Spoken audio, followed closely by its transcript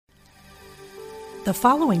The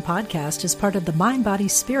following podcast is part of the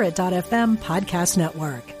MindBodySpirit.fm podcast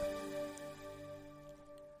network.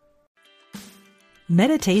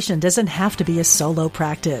 Meditation doesn't have to be a solo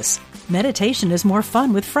practice. Meditation is more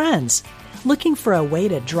fun with friends. Looking for a way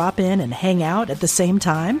to drop in and hang out at the same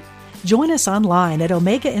time? Join us online at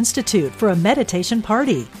Omega Institute for a meditation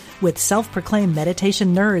party with self-proclaimed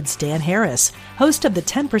meditation nerds Dan Harris, host of the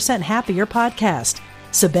 10% Happier podcast,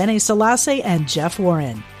 Sebene Selassie, and Jeff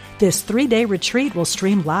Warren. This 3-day retreat will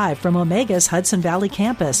stream live from Omega's Hudson Valley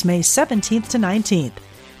campus May 17th to 19th.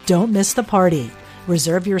 Don't miss the party.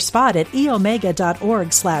 Reserve your spot at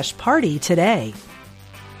eomega.org/party today.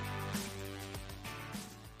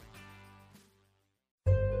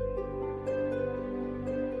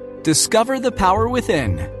 Discover the power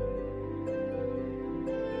within.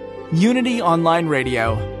 Unity Online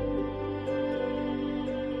Radio.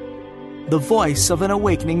 The voice of an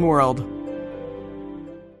awakening world.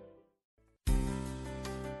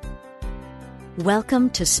 Welcome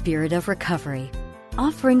to Spirit of Recovery,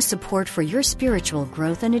 offering support for your spiritual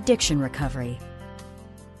growth and addiction recovery.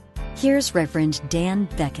 Here's Reverend Dan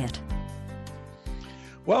Beckett.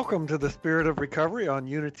 Welcome to the Spirit of Recovery on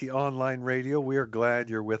Unity Online Radio. We are glad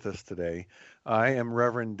you're with us today. I am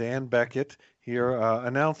Reverend Dan Beckett here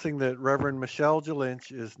announcing that Reverend Michelle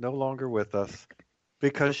Jalinch is no longer with us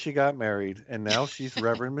because she got married, and now she's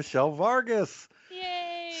Reverend Michelle Vargas.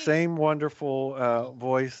 Yay! Same wonderful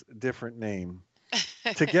voice, different name.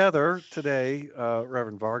 Together today,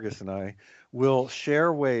 Reverend Vargas and I will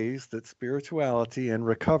share ways that spirituality and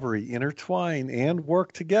recovery intertwine and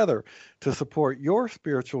work together to support your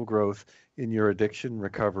spiritual growth in your addiction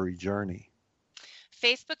recovery journey.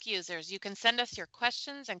 Facebook users, you can send us your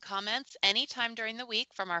questions and comments anytime during the week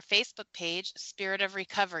from our Facebook page, Spirit of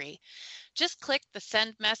Recovery. Just click the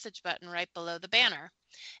send message button right below the banner.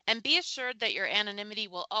 And be assured that your anonymity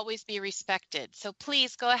will always be respected. So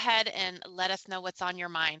please go ahead and let us know what's on your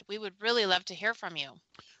mind. We would really love to hear from you.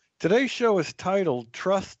 Today's show is titled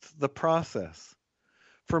Trust the Process.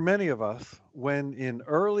 For many of us, when in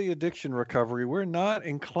early addiction recovery, we're not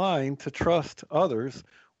inclined to trust others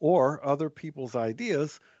or other people's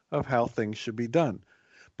ideas of how things should be done.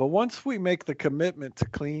 But once we make the commitment to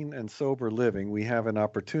clean and sober living, we have an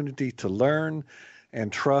opportunity to learn and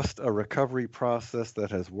trust a recovery process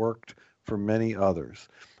that has worked for many others.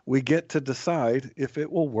 We get to decide if it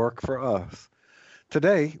will work for us.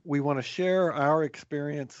 Today, we want to share our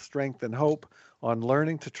experience, strength, and hope on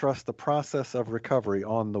learning to trust the process of recovery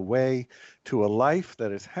on the way to a life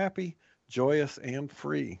that is happy, joyous, and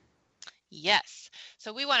free. Yes.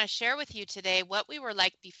 So we want to share with you today what we were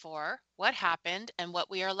like before, what happened, and what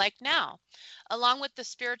we are like now, along with the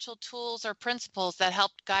spiritual tools or principles that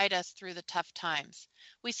helped guide us through the tough times.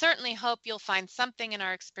 We certainly hope you'll find something in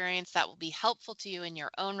our experience that will be helpful to you in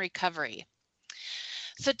your own recovery.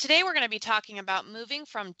 So today we're going to be talking about moving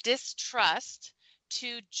from distrust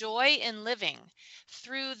to joy in living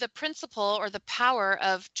through the principle or the power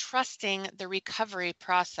of trusting the recovery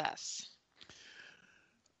process.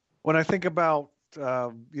 When I think about,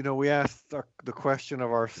 we asked the question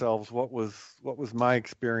of ourselves, what was my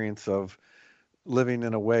experience of living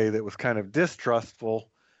in a way that was kind of distrustful?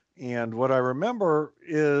 And what I remember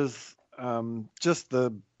is just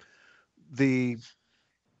the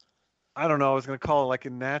I don't know, I was going to call it like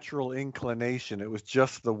a natural inclination. It was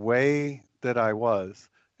just the way that I was,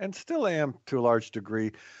 and still am to a large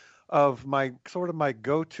degree, of my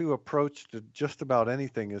go-to approach to just about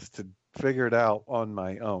anything is to figure it out on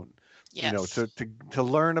my own. Yes. To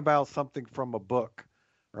learn about something from a book,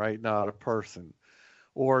 right? Not a person.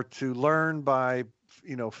 Or to learn by,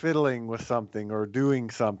 fiddling with something or doing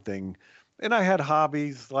something. And I had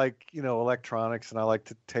hobbies like, electronics, and I like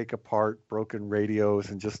to take apart broken radios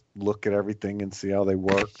and just look at everything and see how they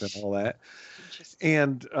worked and all that.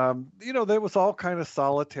 And, there was all kind of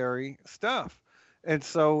solitary stuff. And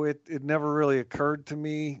so it never really occurred to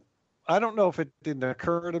me. I don't know if it didn't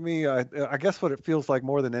occur to me. I guess what it feels like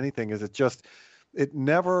more than anything is it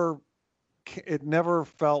never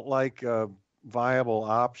felt like a viable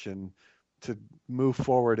option to move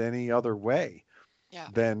forward any other way. Yeah.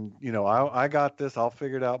 Then, I got this, I'll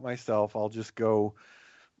figure it out myself. I'll just go,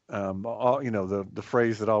 the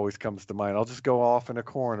phrase that always comes to mind, I'll just go off in a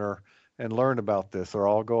corner and learn about this, or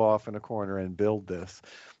I'll go off in a corner and build this.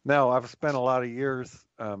 Now, I've spent a lot of years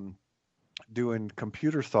doing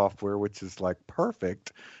computer software, which is like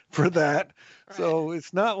perfect for that. Right. So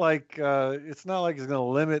it's not like it's going to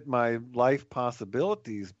limit my life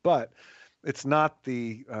possibilities, but it's not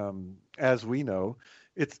the as we know,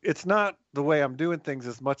 it's not the way I'm doing things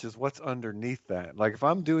as much as what's underneath that. Like if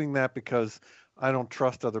I'm doing that because I don't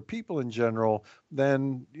trust other people in general,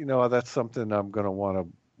 then, that's something I'm going to want to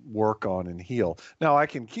work on and heal. Now, I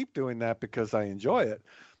can keep doing that because I enjoy it,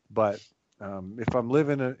 but if I'm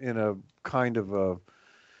living in a kind of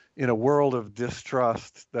in a world of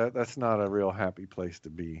distrust, that's not a real happy place to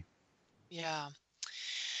be. Yeah.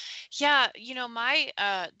 Yeah, my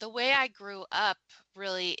the way I grew up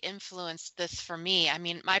really influenced this for me. I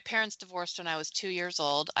mean, my parents divorced when I was 2 years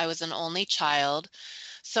old. I was an only child.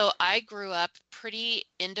 So I grew up pretty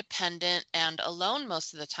independent and alone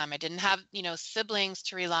most of the time. I didn't have, siblings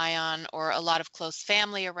to rely on or a lot of close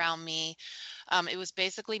family around me. It was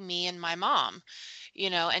basically me and my mom,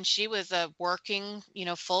 and she was a working,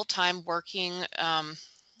 full-time working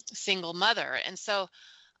single mother. And so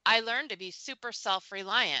I learned to be super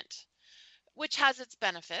self-reliant, which has its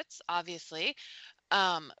benefits, obviously.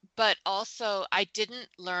 But also, I didn't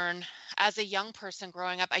learn, as a young person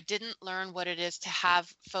growing up, I didn't learn what it is to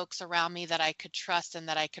have folks around me that I could trust and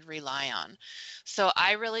that I could rely on. So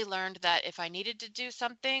I really learned that if I needed to do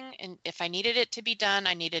something and if I needed it to be done,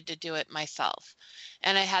 I needed to do it myself.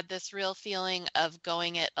 And I had this real feeling of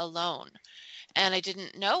going it alone. And I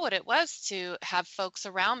didn't know what it was to have folks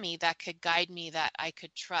around me that could guide me, that I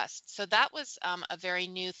could trust. So that was a very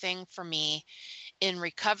new thing for me in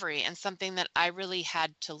recovery and something that I really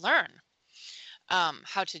had to learn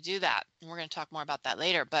how to do that. And we're going to talk more about that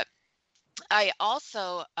later. But I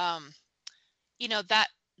also, that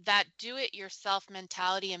do-it-yourself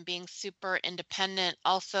mentality and being super independent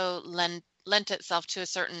also lent itself to a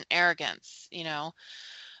certain arrogance,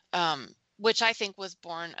 which I think was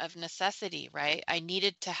born of necessity, right? I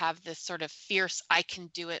needed to have this sort of fierce, I can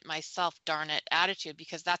do it myself, darn it attitude,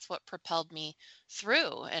 because that's what propelled me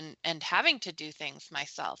through and having to do things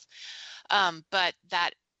myself. But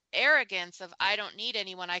that arrogance of I don't need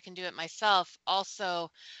anyone, I can do it myself, also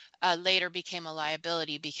later became a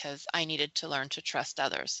liability because I needed to learn to trust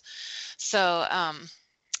others. So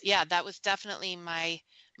yeah, that was definitely my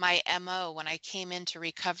MO when I came into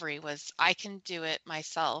recovery was I can do it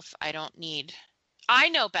myself. I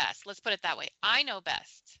know best. Let's put it that way. I know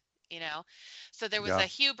best, So there was a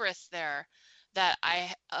hubris there that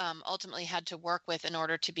I ultimately had to work with in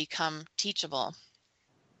order to become teachable.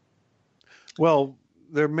 Well,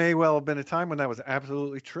 there may well have been a time when that was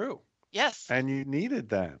absolutely true. Yes. And you needed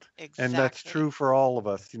that. Exactly. And that's true for all of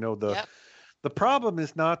us. Yep. The problem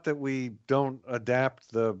is not that we don't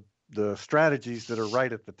adapt the strategies that are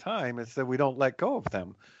right at the time. It's that we don't let go of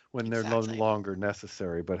them when they're no longer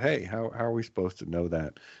necessary. But hey, how are we supposed to know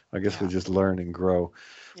that? I guess we just learn and grow.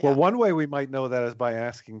 Yeah. Well, one way we might know that is by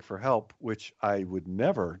asking for help, which I would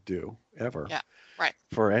never do, ever. Yeah, right.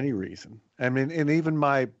 For any reason. I mean, and even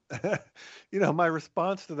my, my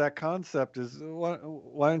response to that concept is,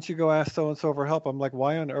 why don't you go ask so-and-so for help? I'm like,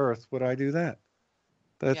 why on earth would I do that?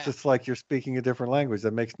 That's just like you're speaking a different language.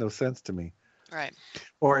 That makes no sense to me. Right.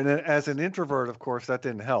 Or as an introvert, of course, that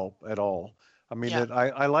didn't help at all. I mean,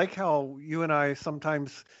 I like how you and I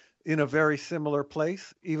sometimes in a very similar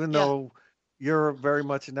place, even though you're very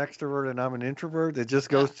much an extrovert and I'm an introvert. It just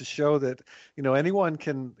goes to show that, anyone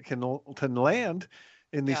can land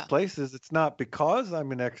in these places. It's not because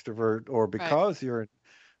I'm an extrovert or because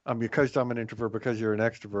because I'm an introvert, because you're an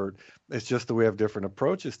extrovert. It's just that we have different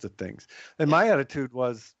approaches to things. And my attitude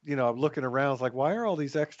was, I'm looking around, I was like, why are all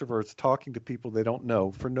these extroverts talking to people they don't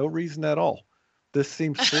know for no reason at all? This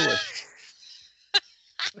seems foolish.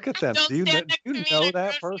 Look at them. Do you know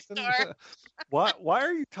that person? Why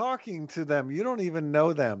are you talking to them? You don't even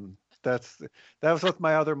know them. That was with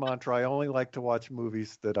my other mantra. I only like to watch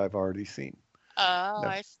movies that I've already seen. Oh, no.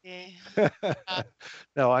 I see.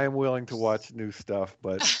 No, I am willing to watch new stuff,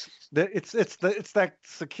 but it's that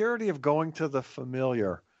security of going to the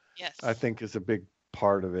familiar. Yes, I think is a big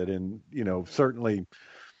part of it, and certainly.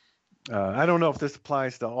 I don't know if this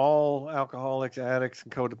applies to all alcoholics, addicts,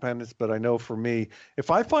 and codependents, but I know for me, if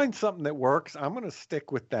I find something that works, I'm going to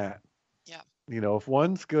stick with that. Yeah. If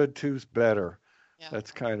one's good, two's better. Yeah. That's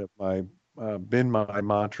kind of been my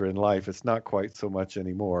mantra in life. It's not quite so much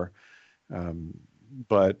anymore,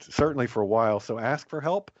 but certainly for a while. So ask for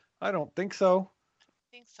help? I don't think so. I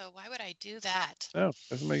think so. Why would I do that? No,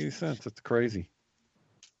 doesn't make any sense. It's crazy.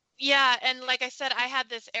 Yeah, and like I said, I had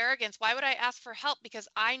this arrogance. Why would I ask for help? Because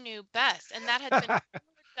I knew best, and that had been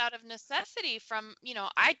out of necessity from,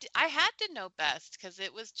 I had to know best because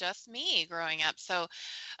it was just me growing up. So,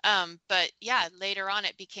 but yeah, later on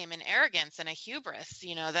it became an arrogance and a hubris,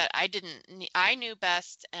 that I knew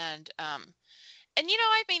best, and I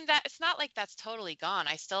mean that it's not like that's totally gone.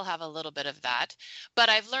 I still have a little bit of that, but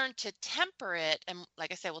I've learned to temper it. And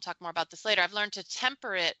like I said, we'll talk more about this later. I've learned to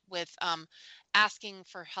temper it with asking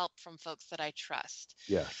for help from folks that I trust.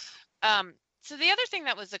 Yes. So the other thing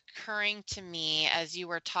that was occurring to me as you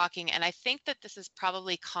were talking, and I think that this is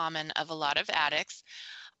probably common of a lot of addicts,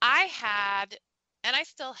 I had, and I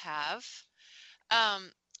still have,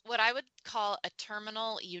 what I would call a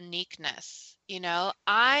terminal uniqueness.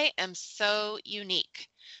 I am so unique.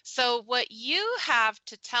 So what you have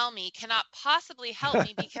to tell me cannot possibly help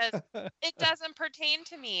me because it doesn't pertain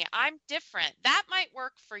to me. I'm different. That might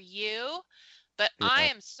work for you, but I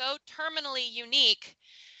Yeah. am so terminally unique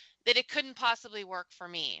that it couldn't possibly work for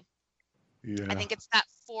me. I Yeah. think it's that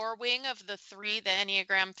four wing of the three, the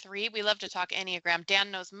Enneagram 3. We love to talk Enneagram. Dan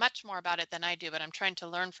knows much more about it than I do, but I'm trying to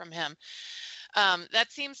learn from him.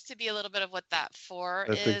 That seems to be a little bit of what that 4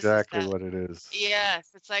 That's is exactly that, what it is. yes,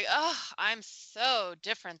 it's like, oh, I'm so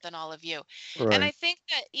different than all of you. And I Right. think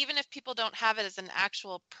that even if people don't have it as an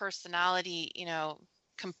actual personality,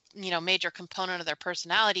 major component of their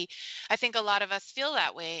personality, I think a lot of us feel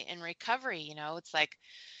that way in recovery. It's like,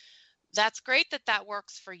 that's great that that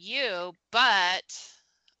works for you, but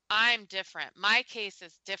I'm different. My case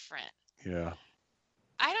is different. Yeah.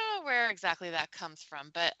 I don't know where exactly that comes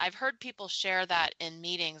from, but I've heard people share that in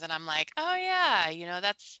meetings, and I'm like, oh yeah,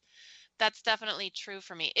 that's definitely true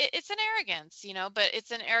for me. It's an arrogance, but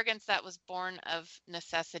it's an arrogance that was born of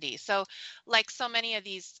necessity. So, like so many of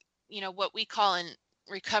these, what we call in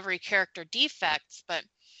recovery character defects, but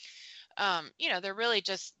they're really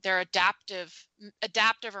just they're adaptive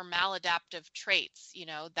or maladaptive traits,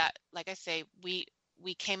 that, like I say, we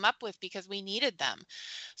came up with because we needed them.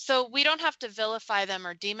 So we don't have to vilify them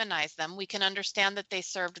or demonize them. We can understand that they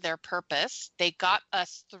served their purpose. They got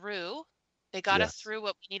us through. They got us Yes. through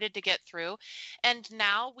what we needed to get through. And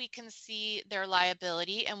now we can see their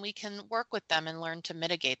liability and we can work with them and learn to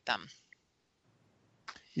mitigate them.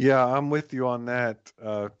 Yeah, I'm with you on that.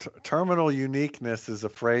 Terminal uniqueness is a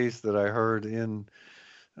phrase that I heard in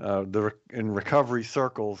in recovery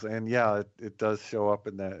circles, and yeah, it does show up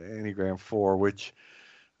in that Enneagram 4, which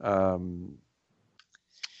um,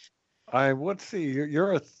 I would see.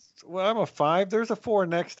 Well, I'm a 5. There's a 4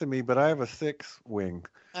 next to me, but I have a 6 wing,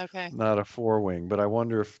 Okay. not a 4 wing. But I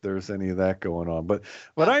wonder if there's any of that going on. But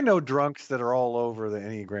Well, I know drunks that are all over the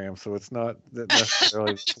Enneagram, so it's not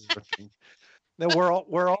necessarily the 4 thing. No, we're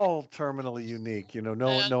all terminally unique.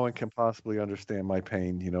 No one can possibly understand my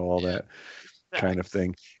pain. All yeah, that kind of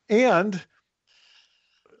thing. And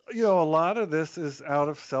a lot of this is out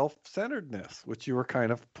of self-centeredness, which you were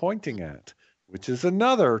kind of pointing at, which is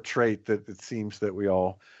another trait that it seems that we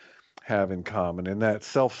all have in common, and that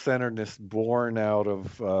self-centeredness born out of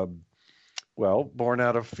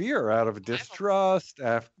fear, out of distrust,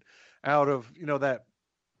 out of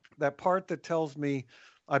that part that tells me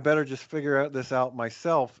I better just figure this out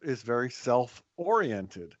myself is very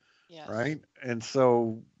self-oriented, yes. right? And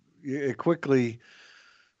so it quickly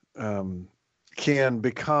can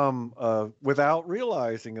become, without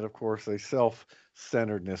realizing it, of course, a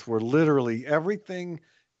self-centeredness where literally everything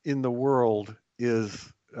in the world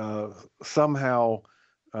is somehow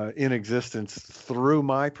in existence through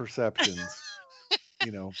my perceptions.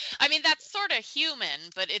 I mean, that's sort of human,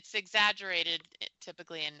 but it's exaggerated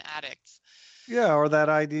typically in addicts. Yeah, or that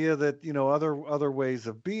idea that other ways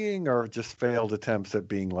of being are just failed attempts at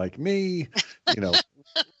being like me.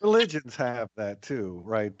 Religions have that too,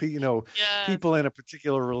 right? Yes. People in a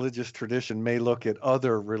particular religious tradition may look at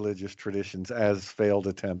other religious traditions as failed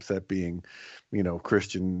attempts at being,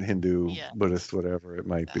 Christian, Hindu, Buddhist, whatever it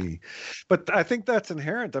might be. But I think that's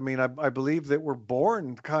inherent. I mean, I believe that we're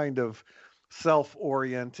born kind of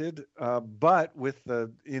self-oriented, but with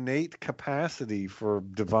the innate capacity for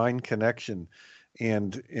divine connection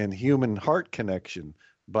and human heart connection.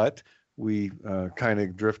 But we kind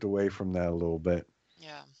of drift away from that a little bit.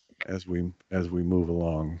 Yeah. As we move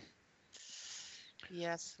along.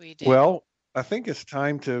 Yes, we do. Well, I think it's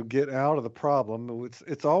time to get out of the problem.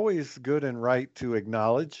 It's always good and right to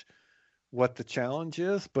acknowledge what the challenge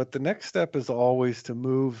is, but the next step is always to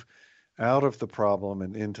move out of the problem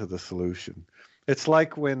and into the solution. It's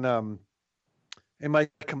like when am I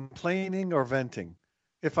complaining or venting?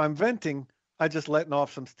 If I'm venting, I just letting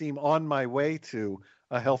off some steam on my way to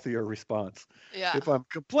a healthier response. Yeah. If I'm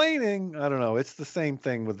complaining, I don't know. It's the same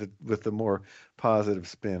thing with the more positive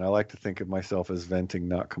spin. I like to think of myself as venting,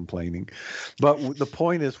 not complaining. But the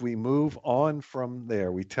point is, we move on from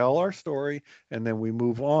there. We tell our story, and then we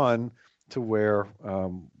move on to where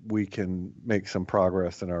we can make some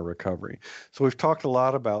progress in our recovery. So we've talked a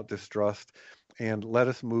lot about distrust, and let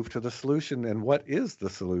us move to the solution. And what is the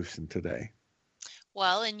solution today?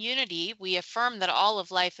 Well, in Unity, we affirm that all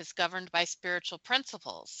of life is governed by spiritual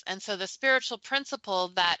principles. And so the spiritual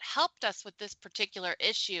principle that helped us with this particular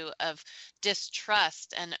issue of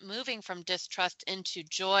distrust and moving from distrust into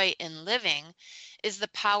joy in living is the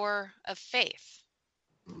power of faith.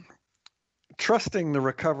 Trusting the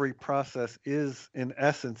recovery process is, in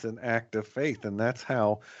essence, an act of faith, and that's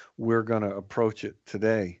how we're going to approach it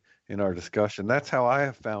today in our discussion. That's how I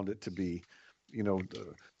have found it to be.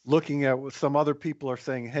 Looking at what some other people are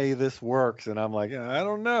saying, hey, this works, and I'm like, I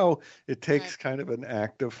don't know. It takes kind of an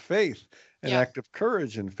act of faith, an act of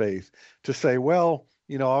courage and faith to say, well,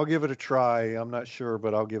 I'll give it a try. I'm not sure,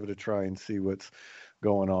 but I'll give it a try and see what's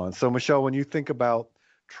going on. So, Michelle, when you think about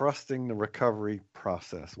trusting the recovery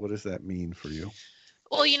process, what does that mean for you?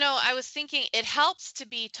 Well, I was thinking it helps to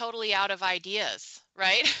be totally out of ideas,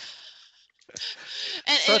 right?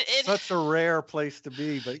 And such a rare place to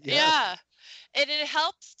be, but yes. Yeah. And it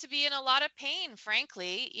helps to be in a lot of pain,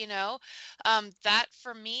 frankly, that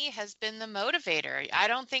for me has been the motivator. I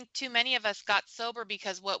don't think too many of us got sober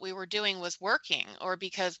because what we were doing was working or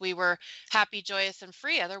because we were happy, joyous, and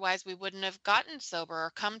free. Otherwise, we wouldn't have gotten sober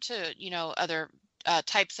or come to, other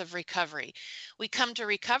types of recovery. We come to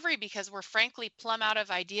recovery because we're frankly plumb out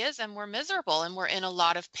of ideas and we're miserable and we're in a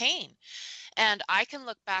lot of pain. And I can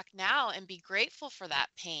look back now and be grateful for that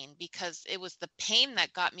pain because it was the pain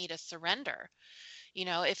that got me to surrender.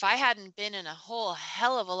 If I hadn't been in a whole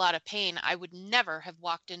hell of a lot of pain, I would never have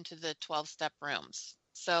walked into the 12-step rooms.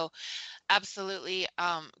 So absolutely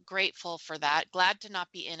grateful for that. Glad to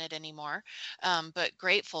not be in it anymore, but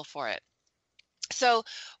grateful for it. So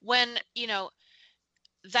when,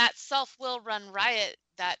 that self-will run riot,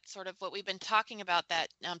 that sort of what we've been talking about, that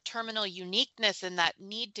terminal uniqueness and that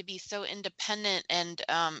need to be so independent and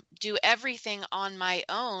do everything on my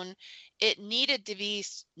own, it needed to be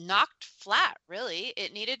knocked flat, really.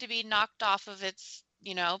 It needed to be knocked off of its,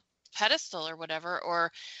 pedestal or whatever,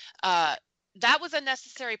 or that was a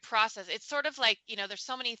necessary process. It's sort of like, there's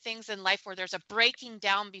so many things in life where there's a breaking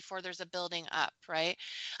down before there's a building up, right?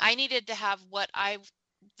 I needed to have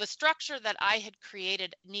the structure that I had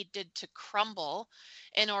created needed to crumble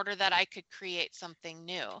in order that I could create something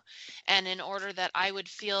new. And in order that I would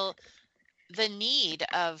feel the need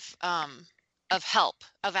of help,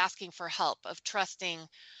 of asking for help, of trusting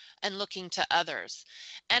and looking to others.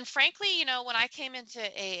 And frankly, when I came into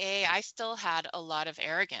AA, I still had a lot of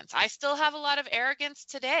arrogance. I still have a lot of arrogance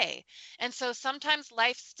today. And so sometimes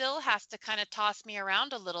life still has to kind of toss me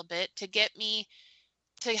around a little bit to get me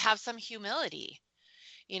to have some humility.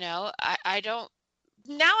 I don't,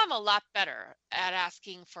 now I'm a lot better at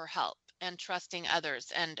asking for help and trusting others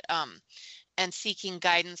and seeking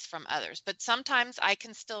guidance from others. But sometimes I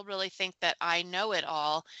can still really think that I know it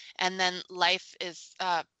all. And then life is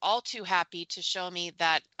all too happy to show me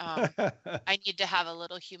that I need to have a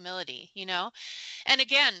little humility, And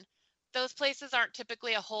again, those places aren't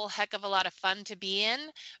typically a whole heck of a lot of fun to be in,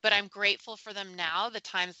 but I'm grateful for them now, the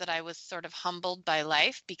times that I was sort of humbled by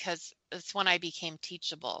life, because it's when I became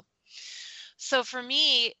teachable. So for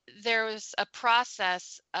me, there was a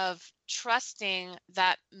process of trusting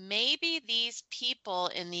that maybe these people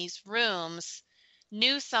in these rooms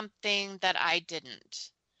knew something that I didn't.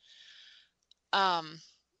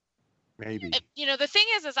 Maybe. The thing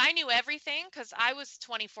is I knew everything because I was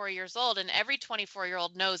 24 years old, and every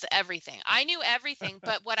 24-year-old knows everything. I knew everything,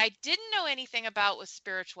 but what I didn't know anything about was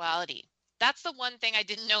spirituality. That's the one thing I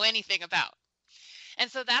didn't know anything about.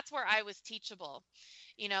 And so that's where I was teachable,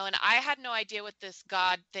 and I had no idea what this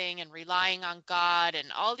God thing and relying on God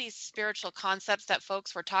and all these spiritual concepts that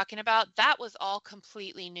folks were talking about, that was all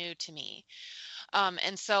completely new to me.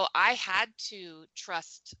 And so I had to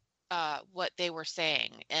trust what they were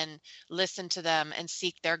saying and listen to them and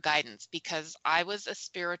seek their guidance because I was a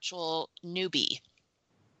spiritual newbie,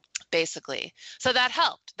 basically. So that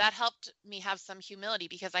helped. That helped me have some humility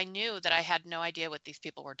because I knew that I had no idea what these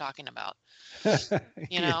people were talking about.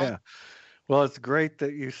 Yeah. Well, it's great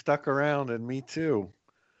that you stuck around, and me too.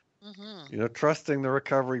 Mm-hmm. Trusting the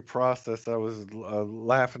recovery process, I was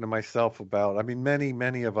laughing to myself about. I mean,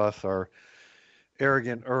 many of us are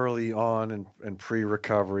arrogant early on and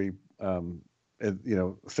pre-recovery, and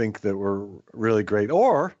think that we're really great,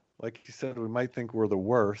 or like you said, we might think we're the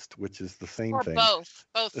worst, which is the same thing. Both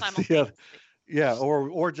simultaneously. Yeah,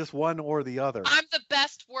 or just one or the other. I'm the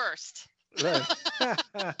best worst.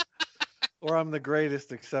 Right. Or I'm the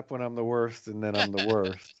greatest, except when I'm the worst, and then I'm the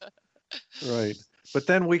worst. Right. But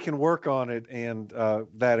then we can work on it, and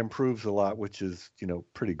that improves a lot, which is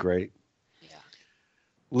pretty great. Yeah.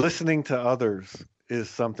 Listening to others is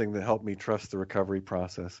something that helped me trust the recovery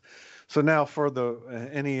process. So now for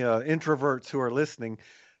any introverts who are listening,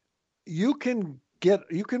 you can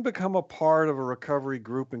you can become a part of a recovery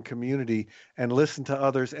group and community and listen to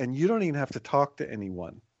others, and you don't even have to talk to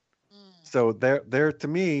anyone. Mm. So there to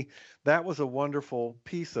me, that was a wonderful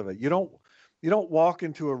piece of it. You don't walk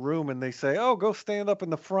into a room and they say, "Oh, go stand up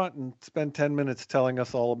in the front and spend 10 minutes telling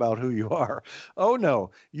us all about who you are." Oh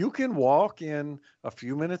no, you can walk in a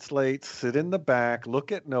few minutes late, sit in the back,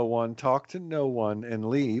 look at no one, talk to no one and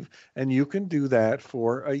leave, and you can do that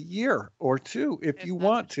for a year or two if If you that's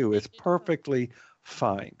want what you to. need It's to do. perfectly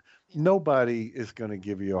fine. Yeah. Nobody is going to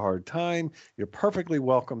give you a hard time. You're perfectly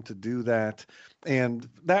welcome to do that. And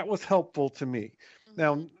that was helpful to me. Hmm.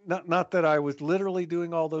 Now, not that I was literally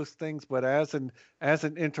doing all those things, but as an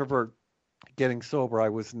introvert getting sober, I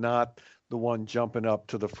was not the one jumping up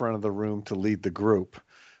to the front of the room to lead the group,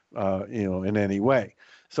 in any way.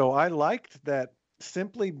 So I liked that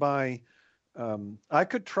simply by I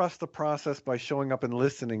could trust the process by showing up and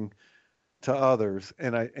listening to others,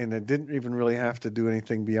 and I didn't even really have to do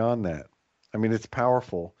anything beyond that. I mean, it's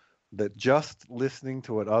powerful that just listening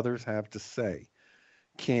to what others have to say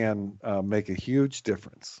can make a huge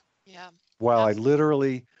difference. Yeah, While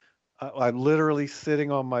absolutely. I'm literally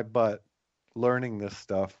sitting on my butt learning this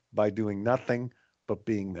stuff by doing nothing but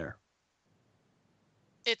being there.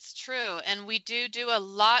 It's true. And we do a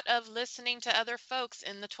lot of listening to other folks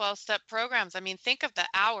in the 12-step programs. I mean, think of the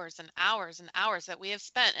hours and hours and hours that we have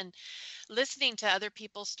spent and listening to other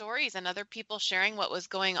people's stories and other people sharing what was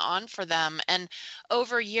going on for them. And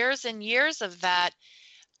over years and years of that,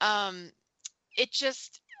 um, it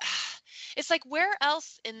just, it's like, where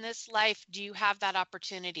else in this life do you have that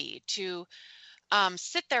opportunity to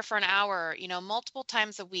sit there for an hour, multiple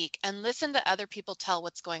times a week and listen to other people tell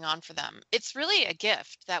what's going on for them? It's really a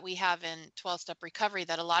gift that we have in 12-step recovery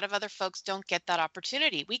that a lot of other folks don't get that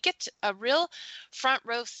opportunity. We get a real front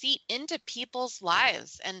row seat into people's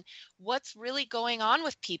lives and what's really going on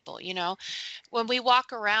with people. When we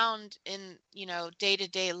walk around in,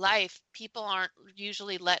 day-to-day life, people aren't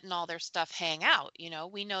usually letting all their stuff hang out.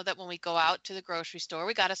 We know that when we go out to the grocery store,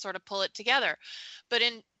 we got to sort of pull it together. But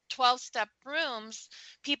in 12-step rooms,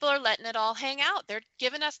 people are letting it all hang out. They're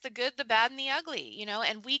giving us the good, the bad, and the ugly,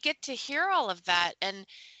 and we get to hear all of that. And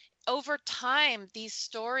over time, these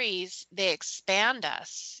stories, they expand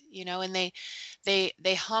us, and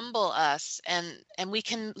they humble us, and we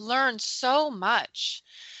can learn so much.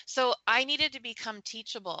 So I needed to become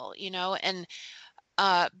teachable, and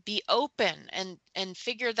be open and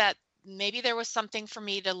figure that maybe there was something for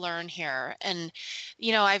me to learn here. And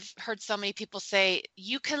I've heard so many people say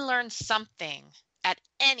you can learn something at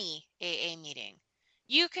any AA meeting.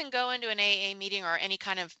 You can go into an AA meeting or any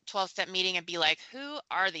kind of 12-step meeting and be like, who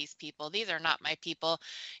are these people? These are not my people,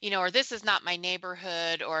 or this is not my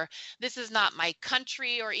neighborhood, or this is not my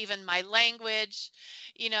country, or even my language,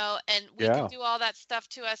 and we can Yeah. do all that stuff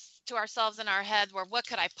to ourselves in our head where why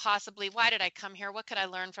did I come here? What could I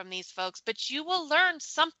learn from these folks? But you will learn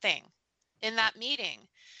something in that meeting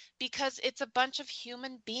because it's a bunch of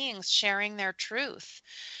human beings sharing their truth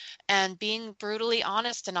and being brutally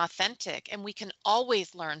honest and authentic. And we can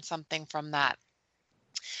always learn something from that.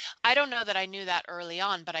 I don't know that I knew that early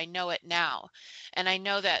on, but I know it now. And I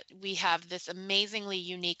know that we have this amazingly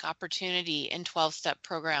unique opportunity in 12-step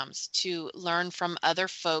programs to learn from other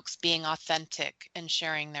folks being authentic and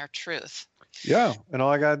sharing their truth. Yeah. And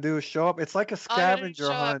all I got to do is show up. It's like a All you gotta do is scavenger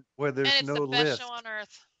show up, hunt where and there's it's no the best show list. on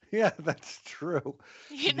earth. Yeah, that's true.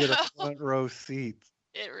 You You get a know, front row seat.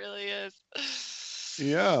 it really is.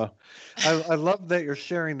 Yeah. I love that you're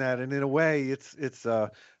sharing that. And in a way, that's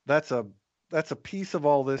a that's a piece of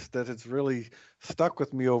all this that has really stuck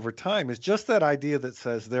with me over time. Is just that idea that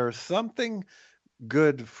says there is something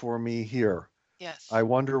good for me here. I Yes.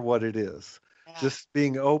 wonder what it is. Yeah. Just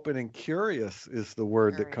being open and curious is the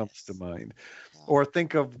word that comes to Curious. mind. Yeah. Or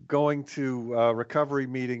think of going to recovery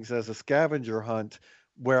meetings as a scavenger hunt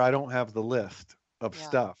where I don't have the list of Yeah.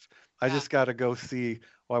 stuff. I Yeah. just got to go see,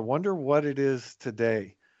 well, I wonder what it is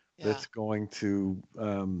today Yeah. that's going to,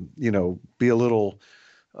 be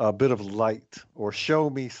a bit of light or show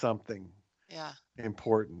me something Yeah.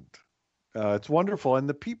 important. It's wonderful. And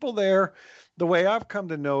the people there, the way I've come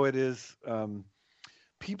to know it is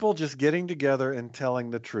people just getting together and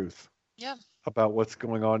telling the truth Yeah. about what's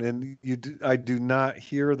going on. And I do not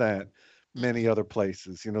hear that many Mm-mm. other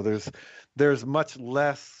places. There's much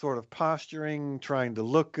less sort of posturing, trying to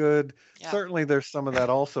look good. Yeah. Certainly there's some of that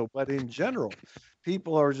also, but in general,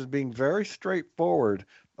 people are just being very straightforward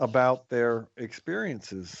about their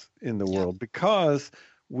experiences in the Yeah. world because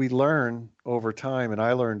we learn over time, and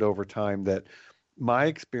I learned over time that my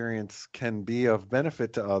experience can be of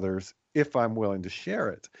benefit to others if I'm willing to share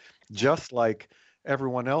it. Yeah. Just like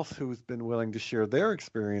everyone else who's been willing to share their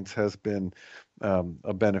experience has been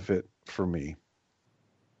a benefit for me.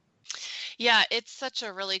 Yeah, it's such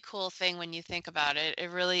a really cool thing when you think about it. It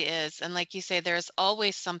really is. And like you say, there's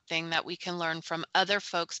always something that we can learn from other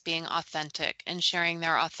folks being authentic and sharing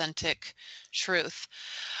their authentic truth.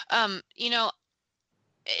 You know,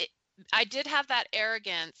 it, I did have that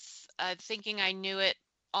arrogance, thinking I knew it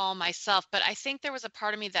all myself, but I think there was a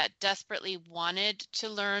part of me that desperately wanted to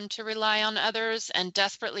learn to rely on others and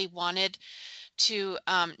desperately wanted to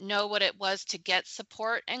know what it was to get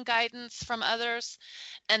support and guidance from others.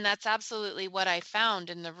 And that's absolutely what I found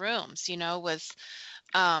in the rooms, was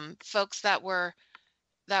folks that were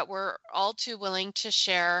all too willing to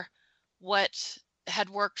share what had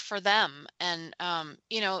worked for them. And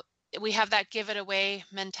we have that give it away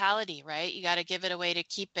mentality, right? You got to give it away to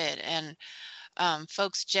keep it. And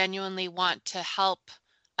folks genuinely want to help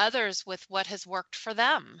others with what has worked for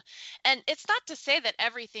them. And it's not to say that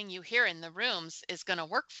everything you hear in the rooms is going to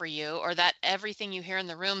work for you, or that everything you hear in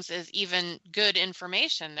the rooms is even good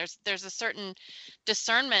information. There's a certain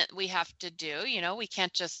discernment we have to do. We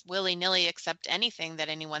can't just willy-nilly accept anything that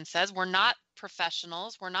anyone says. We're not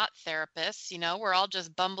professionals, we're not therapists, we're all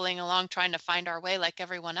just bumbling along trying to find our way like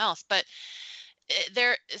everyone else. But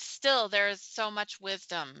there's so much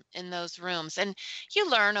wisdom in those rooms, and you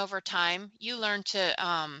learn over time. You learn to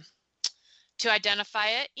identify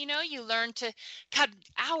it. You learn to cut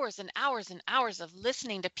hours and hours and hours of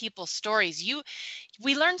listening to people's stories.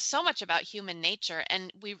 We learn so much about human nature,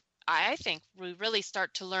 and I think we really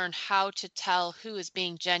start to learn how to tell who is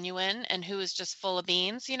being genuine and who is just full of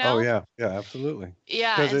beans. Oh yeah, absolutely.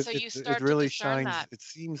 Yeah, Because and so you it start to really discern shines. that. It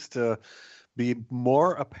seems to be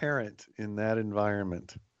more apparent in that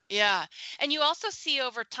environment. Yeah. And you also see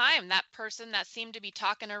over time that person that seemed to be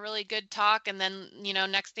talking a really good talk, and then,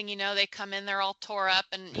 next thing you know, they come in, they're all tore up,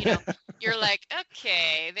 and, you're like,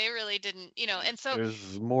 okay, they really didn't, and so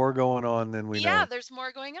There's more going on than we yeah, know. there's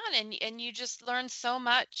more going on, and you just learn so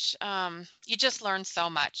much. You just learn so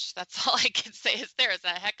much. That's all I can say is there is a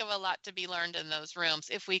heck of a lot to be learned in those rooms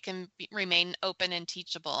if we can remain open and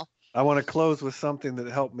teachable. I want to close with something that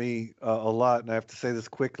helped me a lot, and I have to say this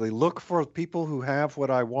quickly. Look for people who have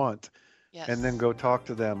what I want, and then Yes. go talk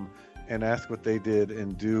to them and ask what they did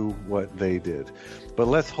and do what they did. But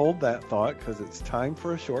let's hold that thought, because it's time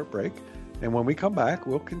for a short break. And when we come back,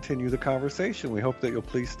 we'll continue the conversation. We hope that you'll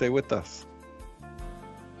please stay with us.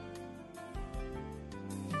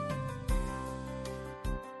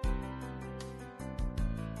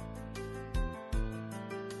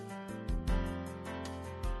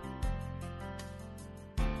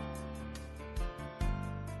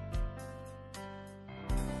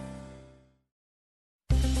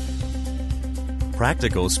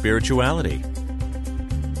 Practical spirituality.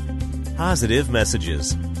 Positive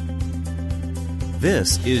messages.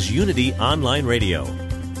 This is Unity Online Radio,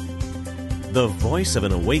 the voice of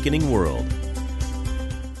an awakening world.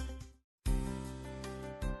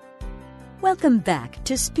 Welcome back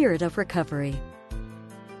to Spirit of Recovery.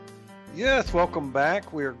 Yes, welcome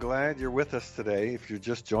back. We are glad you're with us today. If you're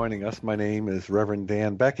just joining us, my name is Reverend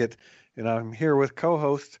Dan Beckett, and I'm here with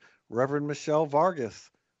co-host Reverend Michelle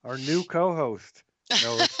Vargas, our new co-host.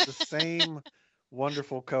 No, it's the same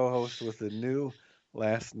wonderful co-host with a new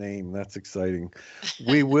last name. That's exciting.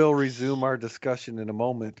 We will resume our discussion in a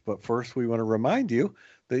moment, but first we want to remind you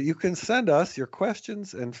that you can send us your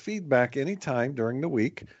questions and feedback anytime during the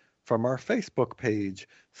week from our Facebook page,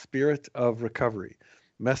 Spirit of Recovery.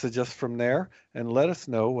 Message us from there and let us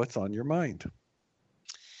know what's on your mind.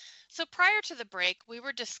 So prior to the break, we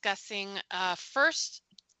were discussing first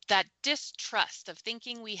that distrust of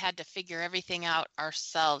thinking we had to figure everything out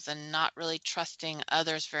ourselves and not really trusting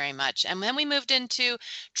others very much. And then we moved into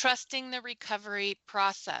trusting the recovery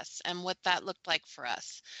process and what that looked like for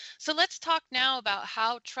us. So let's talk now about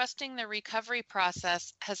how trusting the recovery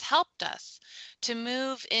process has helped us to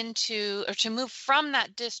move from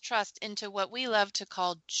that distrust into what we love to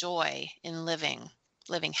call joy in living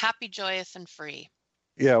happy, joyous, and free.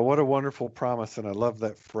 Yeah, what a wonderful promise, and I love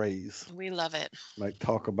that phrase. We love it. Might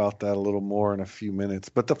talk about that a little more in a few minutes.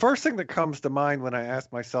 But the first thing that comes to mind when I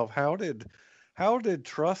ask myself, how did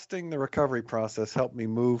trusting the recovery process help me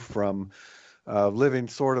move from living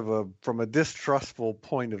sort of from a distrustful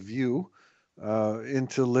point of view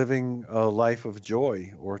into living a life of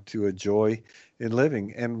joy, or to a joy in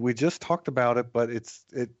living? And we just talked about it, but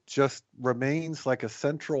it just remains like a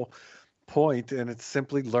central point, and it's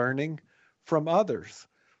simply learning from others.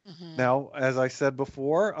 Mm-hmm. Now, as I said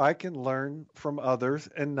before, I can learn from others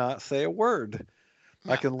and not say a word.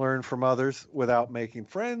 Yeah. I can learn from others without making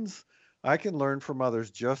friends. I can learn from others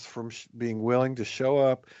just from being willing to show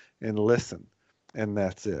up and listen. and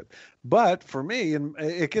that's it. But for me, and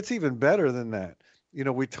it gets even better than that.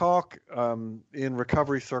 We talk in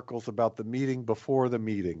recovery circles about the meeting before the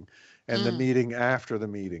meeting and the Mm. meeting after the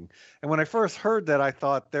meeting. And when I first heard that, I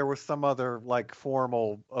thought there was some other like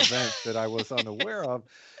formal event that I was unaware of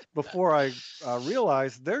before I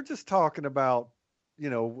realized they're just talking about,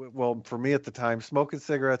 well, for me at the time, smoking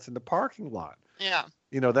cigarettes in the parking lot. Yeah.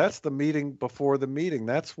 That's the meeting before the meeting.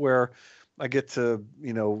 That's where I get to,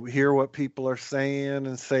 hear what people are saying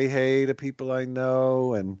and say hey to people I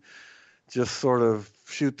know and just sort of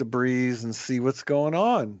shoot the breeze and see what's going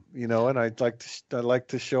on, and I'd like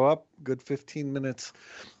to show up good 15 minutes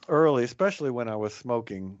early, especially when I was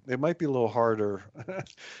smoking. It might be a little harder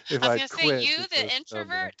if I was I going to say, quit you, because the of,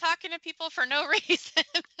 introvert, talking to people for no reason.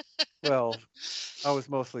 well, I was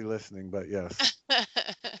mostly listening, but yes.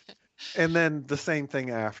 And then the same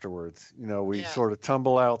thing afterwards. We Yeah. sort of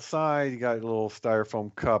tumble outside. You got a little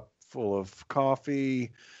styrofoam cup full of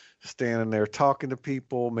coffee, standing there talking to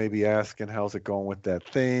people, maybe asking how's it going with that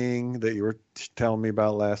thing that you were telling me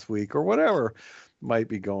about last week or whatever might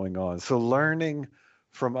be going on. So learning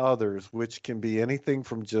from others, which can be anything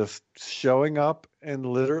from just showing up and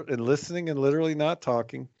listening and literally not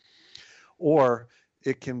talking, or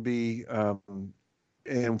it can be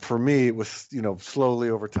and for me it was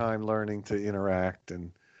slowly over time learning to interact.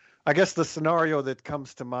 And I guess the scenario that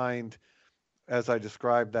comes to mind as I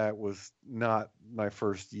described that was not my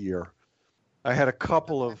first year. I had a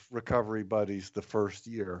couple of recovery buddies the first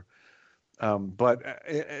year, but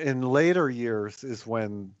in later years is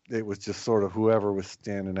when it was just sort of whoever was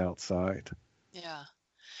standing outside. Yeah.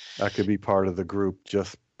 I could be part of the group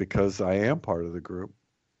just because I am part of the group.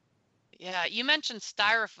 Yeah, you mentioned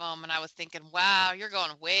styrofoam, and I was thinking, wow, you're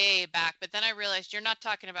going way back. But then I realized you're not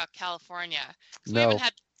talking about California, because we haven't No,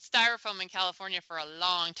 had styrofoam in California for a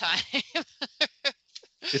long time.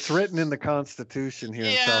 it's written in the Constitution here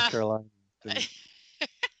in South Yeah. Carolina.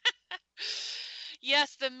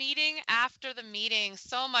 Yes, the meeting after the meeting,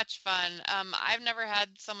 so much fun. I've never had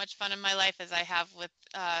so much fun in my life as I have with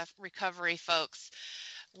recovery folks.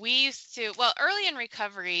 We used to, well, early in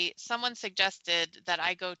recovery, someone suggested that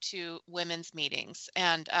I go to women's meetings.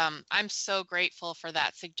 And I'm so grateful for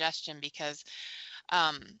that suggestion because,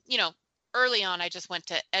 you know, early on, I just went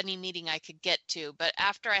to any meeting I could get to. But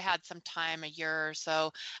after I had some time, a year or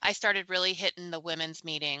so, I started really hitting the women's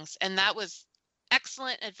meetings. And that was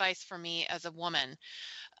excellent advice for me as a woman.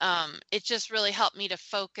 It just really helped me to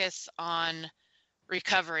focus on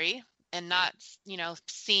recovery and not,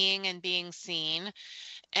 seeing and being seen.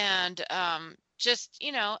 And just,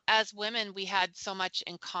 as women, we had so much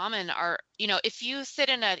in common. If you sit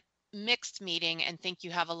in a mixed meeting and think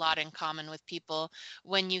you have a lot in common with people,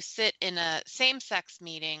 when you sit in a same-sex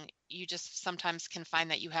meeting, you just sometimes can find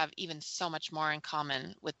that you have even so much more in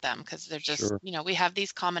common with them because they're just, Sure. we have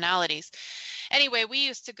these commonalities. Anyway, we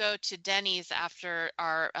used to go to Denny's after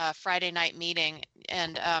our Friday night meeting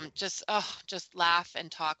and just laugh and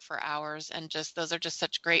talk for hours. And just, those are just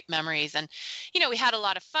such great memories. And, we had a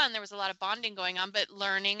lot of fun. There was a lot of bonding going on, but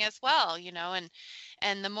learning as well,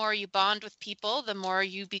 and the more you bond with people, the more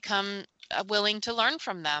you become willing to learn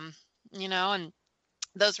from them, and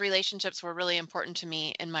those relationships were really important to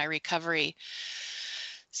me in my recovery.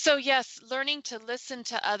 So yes, learning to listen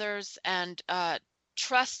to others and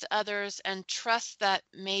trust others and trust that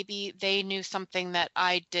maybe they knew something that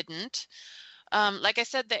I didn't. Like I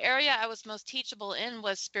said, the area I was most teachable in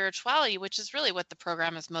was spirituality, which is really what the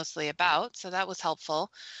program is mostly about. So that was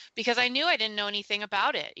helpful because I knew I didn't know anything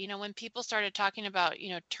about it. When people started talking about,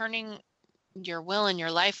 turning your will and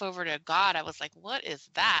your life over to God, I was like, what is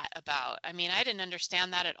that about? I mean, I didn't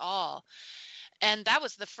understand that at all. And that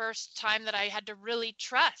was the first time that I had to really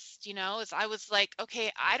trust, as I was like,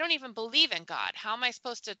 okay, I don't even believe in God. How am I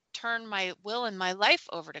supposed to turn my will and my life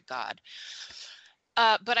over to God?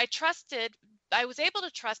 But I was able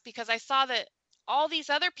to trust because I saw that all these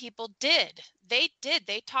other people did. They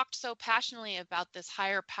talked so passionately about this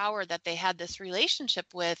higher power that they had this relationship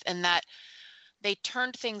with and that they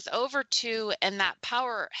turned things over to, and that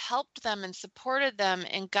power helped them and supported them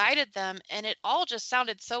and guided them. And it all just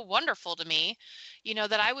sounded so wonderful to me,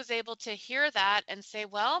 that I was able to hear that and say,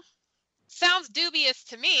 well, sounds dubious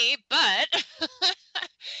to me, but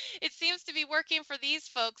it seems to be working for these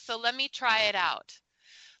folks. So let me try it out.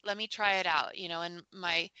 And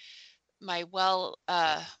my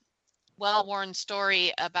well-worn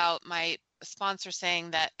story about my sponsor saying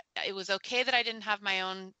that it was okay that I didn't have my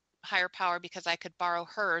own higher power because I could borrow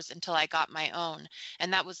hers until I got my own.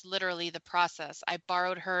 And that was literally the process. I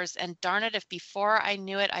borrowed hers, and darn it, if before I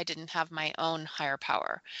knew it, I didn't have my own higher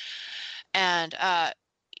power. And,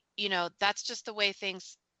 that's just the way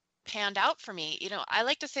things panned out for me. I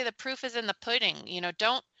like to say the proof is in the pudding.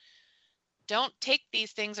 Don't take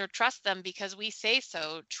these things or trust them because we say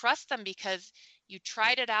so. Trust them because you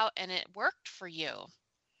tried it out and it worked for you.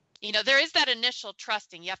 There is that initial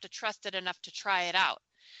trusting. You have to trust it enough to try it out.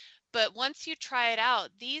 But once you try it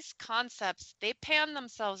out, these concepts, they pan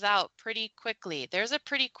themselves out pretty quickly. There's a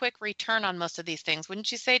pretty quick return on most of these things. Wouldn't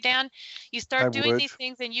you say, Dan? You I start doing would. these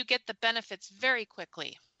things and you get the benefits very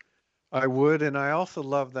quickly. I would, and I also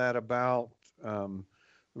love that about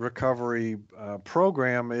recovery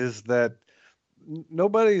program is that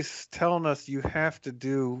nobody's telling us you have to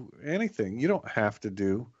do anything. You don't have to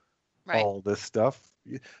do Right. all this stuff,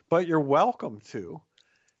 but you're welcome to.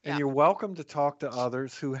 And Yeah. you're welcome to talk to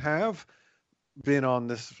others who have been on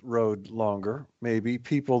this road longer. Maybe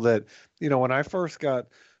people that, when I first got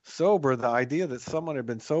sober, the idea that someone had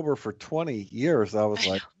been sober for 20 years, I was I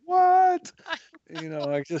like, know. what?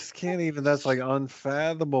 I just can't even, that's like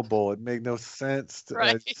unfathomable. It made no sense.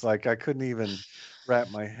 Right. It's like I couldn't even wrap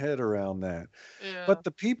my head around that. Yeah. But the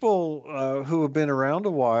people who have been around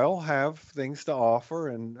a while have things to offer,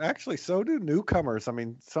 and actually so do newcomers. I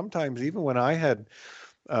mean, sometimes even when I had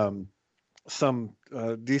some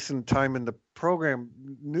decent time in the program,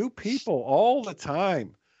 new people all the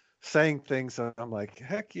time saying things that I'm like,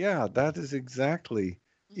 heck yeah, that is exactly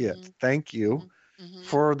it. Thank you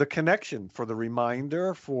for the connection, for the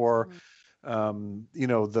reminder, for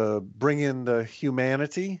the bringing the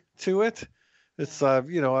humanity to it. It's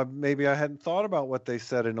maybe I hadn't thought about what they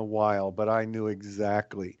said in a while, but I knew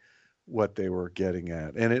exactly what they were getting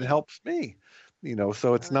at, and it helps me.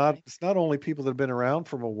 So it's not only people that have been around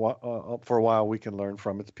for a while we can learn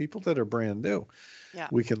from. It's people that are brand new. Yeah.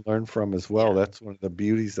 We can learn from as well. Yeah. That's one of the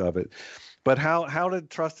beauties of it. But how did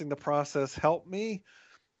trusting the process help me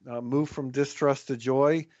move from distrust to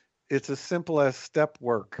joy? It's as simple as step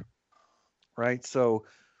work, right? So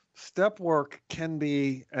step work can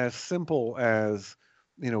be as simple as,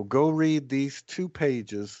 go read these 2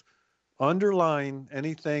 pages, underline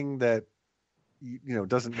anything that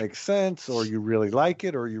doesn't make sense, or you really like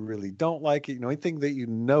it, or you really don't like it, anything that you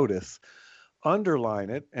notice, underline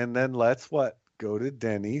it, and then let's go to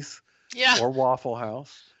Denny's or Waffle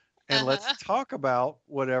House, and let's talk about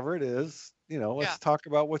whatever it is, let's talk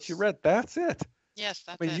about what you read. That's it. Yes,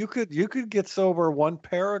 that's I mean, it. you could get sober one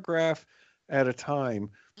paragraph at a time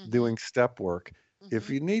doing step work if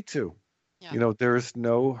you need to. Yeah. There's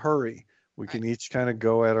no hurry. We can each kind of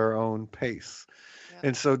go at our own pace.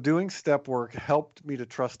 And so doing step work helped me to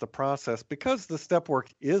trust the process, because the step work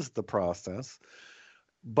is the process.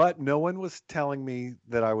 But no one was telling me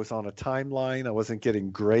that I was on a timeline. I wasn't getting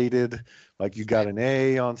graded. Like, you got an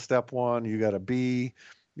A on step 1, you got a B,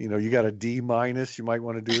 you got a D minus, you might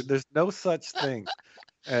want to do it. There's no such thing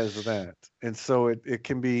as that. And so it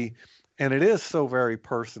can be, and it is so very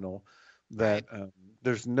personal that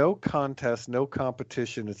there's no contest, no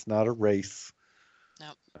competition. It's not a race.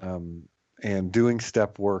 Nope. And doing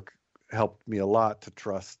step work helped me a lot to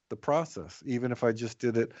trust the process, even if I just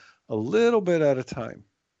did it a little bit at a time.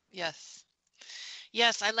 Yes.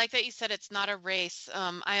 Yes, I like that you said it's not a race.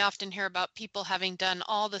 I often hear about people having done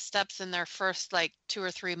all the steps in their first 2 or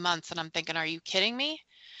 3 months, and I'm thinking, are you kidding me?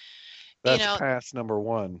 That's past number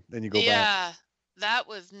 1. Then you go back. Yeah, that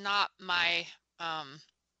was not my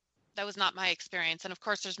experience. And of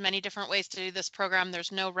course, there's many different ways to do this program.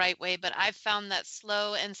 There's no right way, but I've found that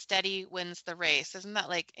slow and steady wins the race. Isn't that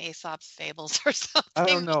like Aesop's fables or something? I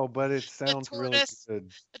don't know, but it sounds really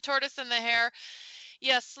good. The tortoise and the hare.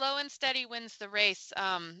 Yes, slow and steady wins the race.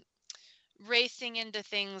 Racing into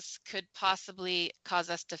things could possibly cause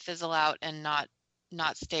us to fizzle out and not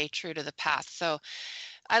stay true to the path. So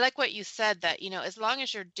I like what you said, that, as long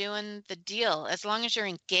as you're doing the deal, as long as you're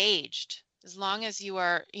engaged, as long as you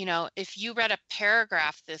are, if you read a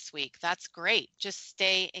paragraph this week, that's great. Just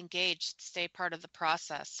stay engaged, stay part of the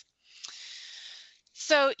process.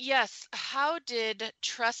 So yes, how did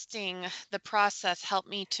trusting the process help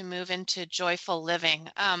me to move into joyful living?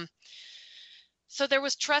 So there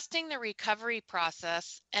was trusting the recovery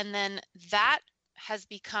process, and then that has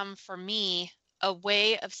become for me a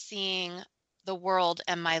way of seeing the world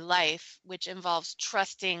and my life, which involves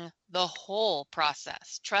trusting the whole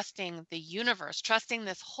process, trusting the universe, trusting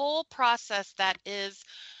this whole process that is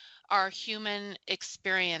our human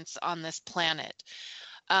experience on this planet,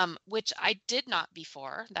 which I did not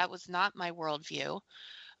before. That was not my worldview.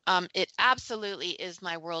 It absolutely is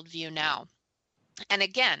my worldview now. And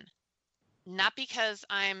again, not because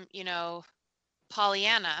I'm,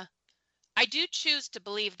 Pollyanna. I do choose to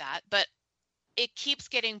believe that, but it keeps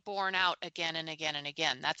getting borne out again and again and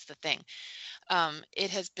again. That's the thing. It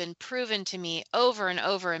has been proven to me over and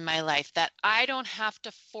over in my life that I don't have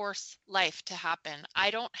to force life to happen.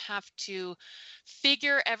 I don't have to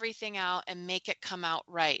figure everything out and make it come out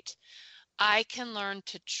right. I can learn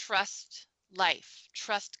to trust life,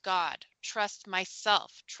 trust God, trust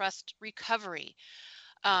myself, trust recovery.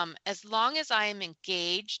 As long as I am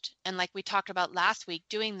engaged and, like we talked about last week,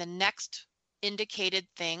 doing the next indicated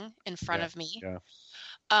thing in front of me,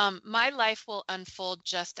 my life will unfold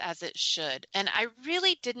just as it should. And I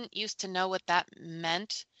really didn't used to know what that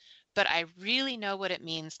meant, but I really know what it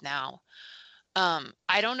means now.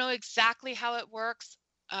 I don't know exactly how it works,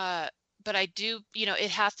 but I do,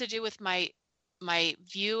 it has to do with my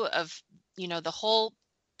view of, the whole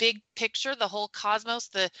big picture, the whole cosmos,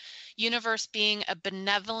 the universe being a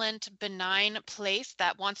benevolent, benign place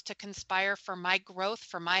that wants to conspire for my growth,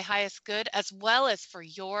 for my highest good, as well as for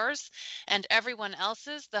yours and everyone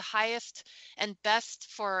else's, the highest and best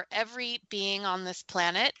for every being on this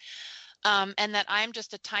planet. And that I'm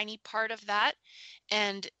just a tiny part of that.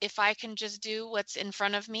 And if I can just do what's in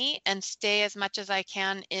front of me and stay as much as I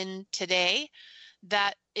can in today,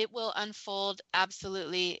 that it will unfold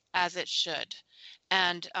absolutely as it should.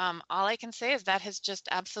 And all I can say is that has just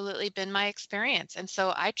absolutely been my experience. And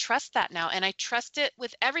so I trust that now, and I trust it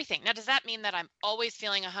with everything. Now, does that mean that I'm always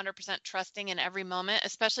feeling 100% trusting in every moment,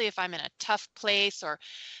 especially if I'm in a tough place or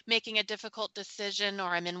making a difficult decision, or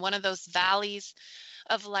I'm in one of those valleys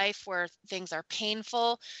of life where things are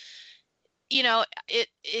painful?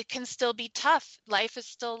 It can still be tough. Life is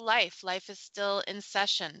still life. Life is still in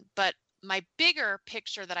session. But my bigger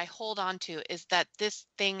picture that I hold on to is that this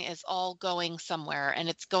thing is all going somewhere, and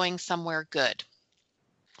it's going somewhere good.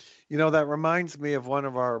 That reminds me of one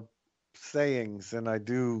of our sayings, and I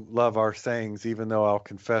do love our sayings, even though I'll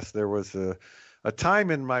confess there was a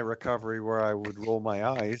time in my recovery where I would roll my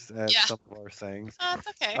eyes at some of our sayings. Oh,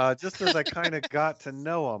 that's okay. Just as I kind of got to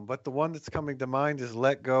know them. But the one that's coming to mind is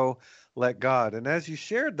let go, let God. And as you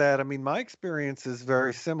shared that, I mean, my experience is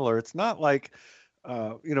very similar. It's not like,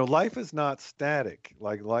 life is not static.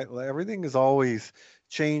 Like everything is always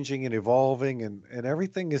changing and evolving, and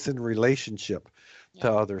everything is in relationship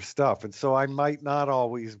to other stuff. And so I might not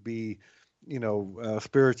always be,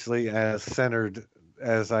 spiritually as centered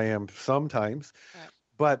as I am sometimes,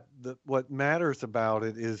 but what matters about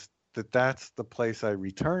it is that's the place I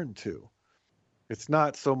return to. It's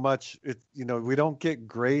not so much, we don't get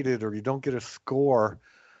graded, or you don't get a score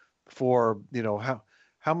for,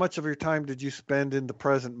 how much of your time did you spend in the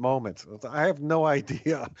present moment? I have no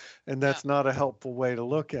idea, and that's not a helpful way to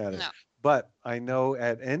look at it. No. But I know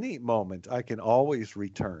at any moment I can always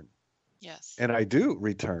return. Yes. And I do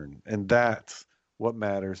return, and that's what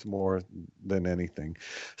matters more than anything.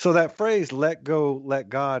 So that phrase, let go, let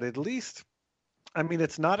God, at least, I mean,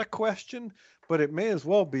 it's not a question, but it may as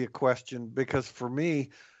well be a question, because for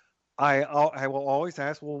me, I will always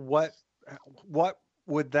ask, well, what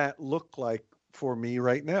would that look like for me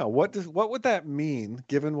right now? What would that mean,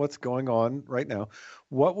 given what's going on right now?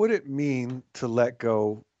 What would it mean to let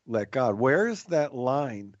go, let God? Where is that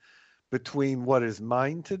line between what is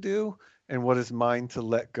mine to do and what is mine to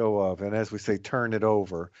let go of? And as we say, turn it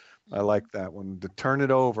over. I like that one, to turn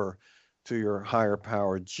it over to your higher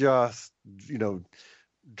power. Just,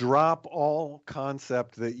 drop all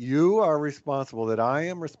concept that you are responsible, that I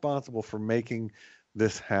am responsible for making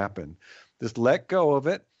this happen. Just let go of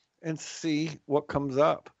it and see what comes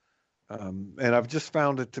up. And I've just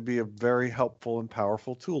found it to be a very helpful and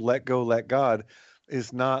powerful tool. Let go, let God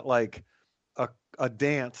is not like a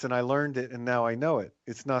dance, and I learned it and now I know it.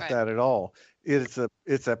 It's not that at all. It's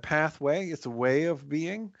a pathway. It's a way of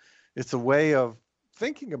being. It's a way of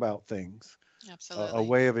thinking about things. Absolutely. A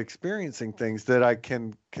way of experiencing things that I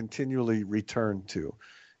can continually return to.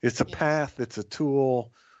 It's a path. It's a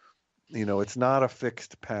tool. It's not a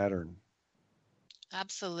fixed pattern.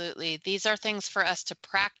 Absolutely. These are things for us to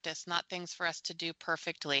practice, not things for us to do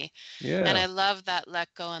perfectly. Yeah. And I love that let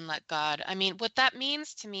go and let God. I mean, what that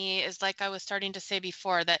means to me is, like I was starting to say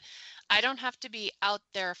before, that I don't have to be out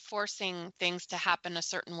there forcing things to happen a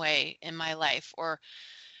certain way in my life, or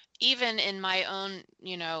even in my own,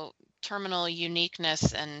 terminal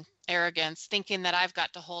uniqueness and arrogance, thinking that I've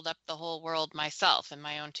got to hold up the whole world myself in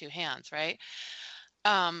my own two hands, right?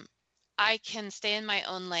 I can stay in my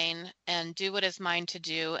own lane and do what is mine to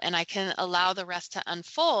do, and I can allow the rest to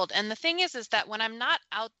unfold. And the thing is that when I'm not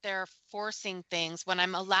out there forcing things, when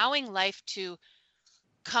I'm allowing life to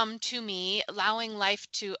come to me, allowing life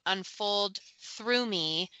to unfold through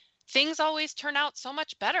me, things always turn out so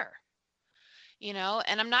much better.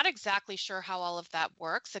 And I'm not exactly sure how all of that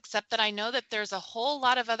works, except that I know that there's a whole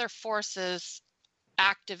lot of other forces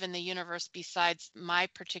active in the universe besides my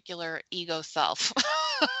particular ego self.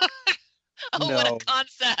 Oh, what a No,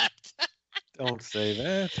 concept. don't say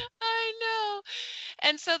that. I know.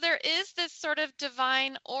 And so there is this sort of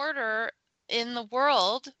divine order in the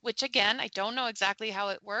world, which again, I don't know exactly how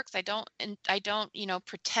it works. I don't,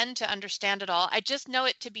 pretend to understand it all. I just know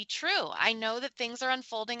it to be true. I know that things are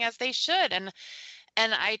unfolding as they should. And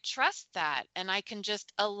I trust that, and I can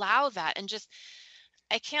just allow that, and just,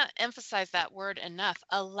 I can't emphasize that word enough,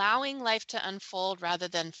 allowing life to unfold rather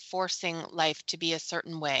than forcing life to be a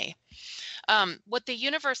certain way. What the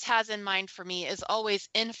universe has in mind for me is always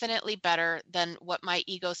infinitely better than what my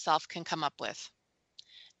ego self can come up with.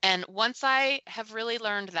 And once I have really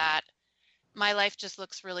learned that, my life just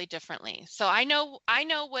looks really differently. So I know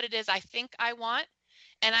what it is I think I want,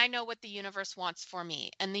 and I know what the universe wants for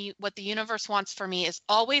me. And what the universe wants for me is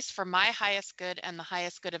always for my highest good and the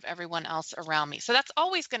highest good of everyone else around me. So that's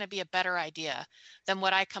always going to be a better idea than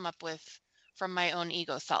what I come up with from my own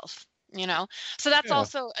ego self, So that's Yeah.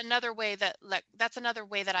 also another way that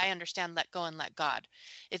I understand let go and let God.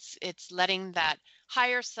 It's letting that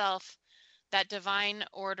higher self, that divine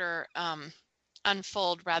order,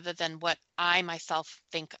 unfold rather than what I myself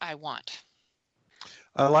think I want.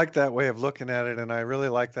 I like that way of looking at it, and I really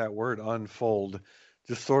like that word unfold.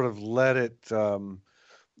 Just sort of let it,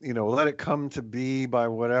 let it come to be by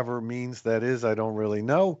whatever means that is. I don't really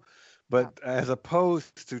know, but as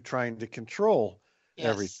opposed to trying to control Yes.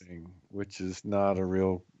 everything, which is not a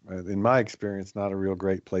real, in my experience, not a real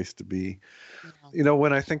great place to be. No.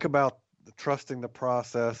 When I think about trusting the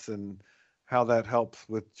process and how that helps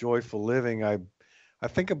with joyful living, I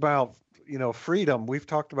think about, freedom. We've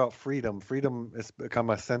talked about freedom. Freedom has become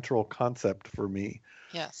a central concept for me,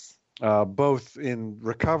 Yes. both in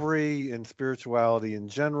recovery, in spirituality in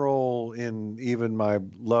general, in even my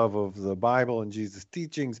love of the Bible and Jesus'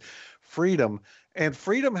 teachings. Freedom. And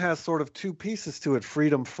freedom has sort of two pieces to it: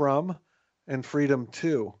 freedom from and freedom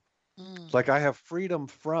to. Like I have freedom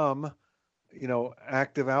from,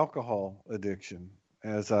 active alcohol addiction,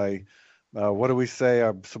 as what do we say?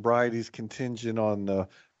 Our sobriety is contingent on the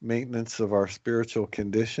maintenance of our spiritual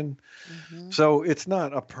condition. Mm-hmm. So it's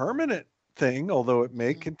not a permanent thing, although it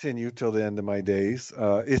may continue till the end of my days.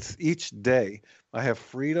 It's each day. I have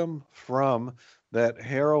freedom from that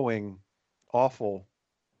harrowing, awful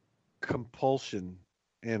compulsion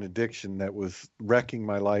and addiction that was wrecking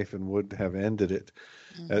my life and would have ended it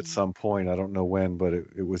at some point. I don't know when, but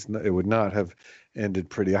it would not have ended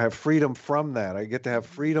pretty. I have freedom from that. I get to have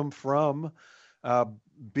freedom from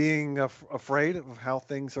being afraid of how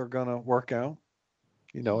things are going to work out.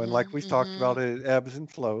 And like we've talked about, it ebbs and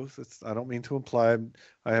flows. I don't mean to imply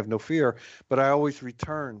I have no fear, but I always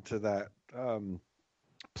return to that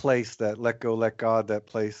place, that let go, let God, that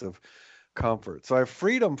place of comfort. So I have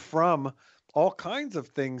freedom from all kinds of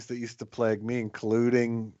things that used to plague me,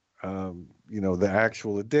 including, the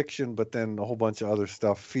actual addiction, but then a whole bunch of other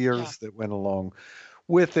stuff, fears that went along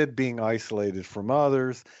with it, being isolated from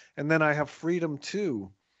others. And then I have freedom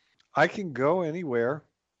too. I can go anywhere.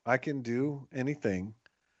 I can do anything.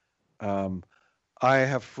 I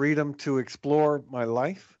have freedom to explore my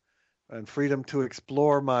life and freedom to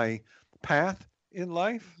explore my path in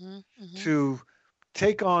life, to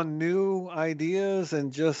take on new ideas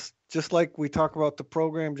and just like we talk about the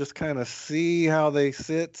program, just kind of see how they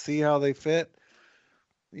sit, see how they fit,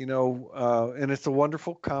 and it's a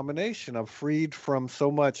wonderful combination. I'm freed from so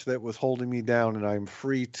much that was holding me down, and I'm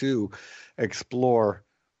free to explore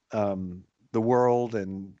the world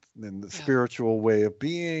and the spiritual way of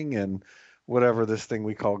being and whatever this thing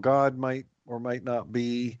we call God might or might not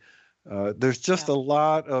be. There's just a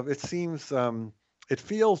lot of, it seems, it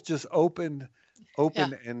feels just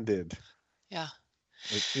open-ended. Yeah.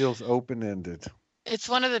 It feels open-ended. It's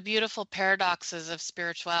one of the beautiful paradoxes of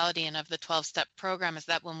spirituality and of the 12-step program is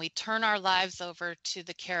that when we turn our lives over to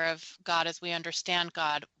the care of God as we understand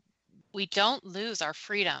God, we don't lose our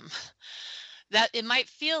freedom. That it might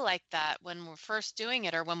feel like that when we're first doing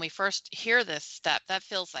it, or when we first hear this step, that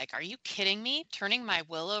feels like, are you kidding me? Turning my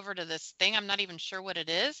will over to this thing I'm not even sure what it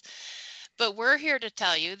is. But we're here to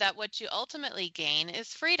tell you that what you ultimately gain is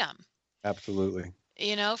freedom. Absolutely.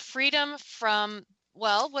 Freedom from,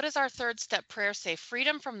 what does our third step prayer say?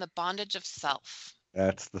 Freedom from the bondage of self.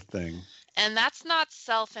 That's the thing. And that's not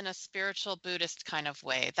self in a spiritual Buddhist kind of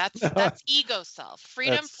way. That's ego self.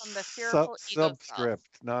 Freedom from the fearful ego subscript,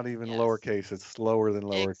 self. not even lowercase. It's slower than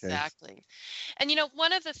lowercase. Exactly. And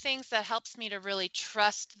one of the things that helps me to really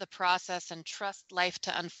trust the process and trust life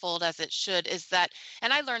to unfold as it should is that,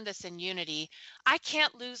 and I learned this in Unity, I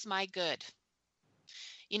can't lose my good.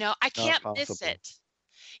 I can't miss it.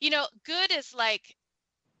 Good is like,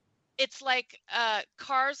 it's like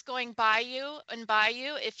cars going by you.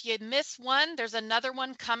 If you miss one, there's another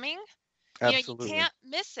one coming. Absolutely. You can't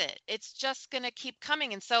miss it. It's just going to keep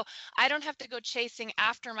coming. And so I don't have to go chasing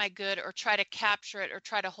after my good or try to capture it or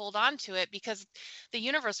try to hold on to it, because the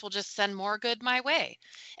universe will just send more good my way.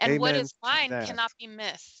 And what Amen is to mine that. cannot be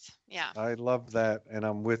missed. Yeah. I love that, and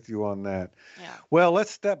I'm with you on that. Yeah. Well, let's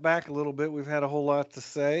step back a little bit. We've had a whole lot to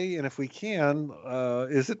say, and if we can,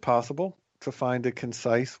 is it possible to find a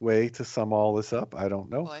concise way to sum all this up? I don't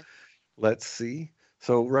know. Boy. Let's see.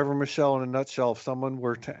 So, Reverend Michelle, in a nutshell, if someone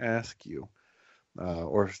were to ask you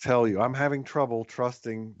or tell you, I'm having trouble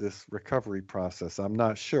trusting this recovery process, I'm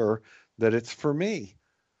not sure that it's for me,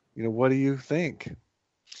 what do you think?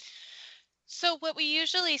 So what we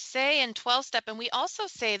usually say in 12-step, and we also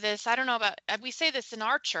say this, I don't know about, we say this in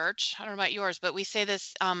our church, I don't know about yours, but we say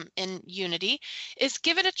this in Unity, is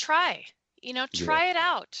give it a try. Try it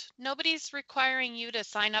out. Nobody's requiring you to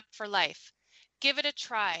sign up for life. Give it a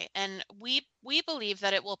try, and we believe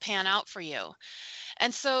that it will pan out for you.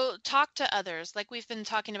 And so talk to others, like we've been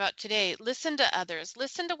talking about today. Listen to others.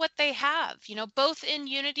 Listen to what they have, both in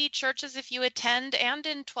Unity churches if you attend and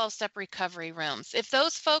in 12-step recovery rooms. If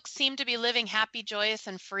those folks seem to be living happy, joyous,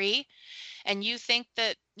 and free, and you think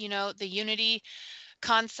that, the Unity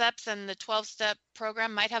concepts and the 12-step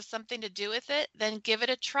program might have something to do with it, then give it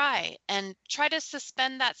a try and try to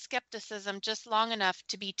suspend that skepticism just long enough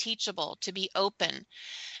to be teachable, to be open.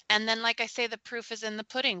 And then, like I say, the proof is in the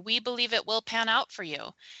pudding. We believe it will pan out for you.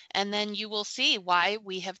 And then you will see why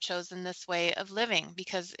we have chosen this way of living,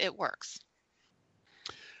 because it works.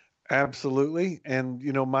 Absolutely. And,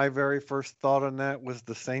 my very first thought on that was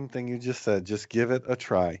the same thing you just said. Just give it a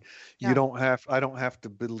try. Yeah. I don't have to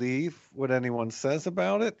believe what anyone says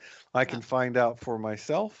about it. I can find out for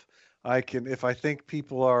myself. If I think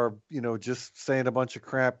people are, just saying a bunch of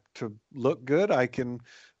crap to look good, I can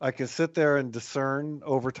sit there and discern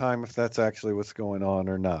over time if that's actually what's going on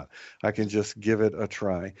or not. I can just give it a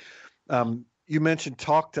try. You mentioned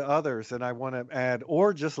talk to others, and I want to add,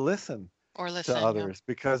 or just listen. Or listen to others,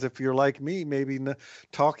 because if you're like me, maybe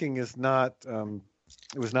talking is not,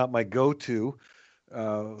 it was not my go-to.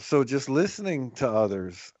 So just listening to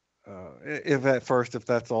others, if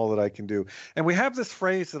that's all that I can do. And we have this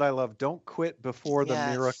phrase that I love: "Don't quit before the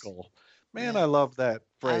miracle." Man, I love that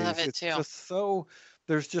phrase. I love it it's too.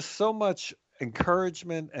 There's just so much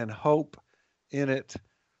encouragement and hope in it.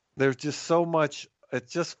 There's just so much. It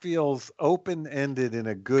just feels open-ended in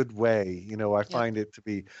a good way. I find it to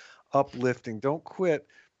be uplifting. Don't quit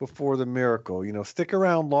before the miracle. Stick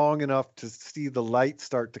around long enough to see the light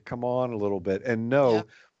start to come on a little bit, and know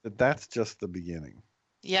that that's just the beginning.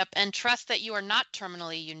 Yep. And trust that you are not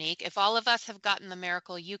terminally unique. If all of us have gotten the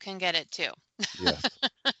miracle, you can get it too. Yes.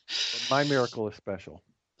 But my miracle is special.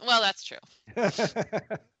 Well, that's true.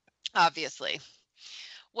 Obviously.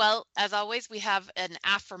 Well, as always, we have an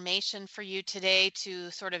affirmation for you today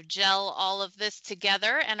to sort of gel all of this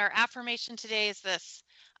together. And our affirmation today is this: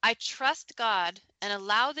 I trust God and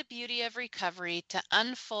allow the beauty of recovery to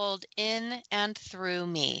unfold in and through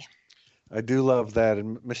me. I do love that.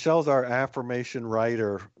 And Michelle's our affirmation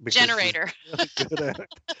writer. Generator. Really good at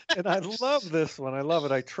it. And I love this one. I love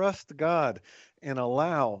it. I trust God and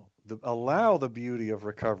allow the beauty of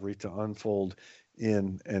recovery to unfold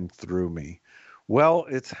in and through me. Well,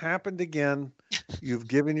 it's happened again. You've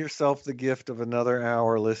given yourself the gift of another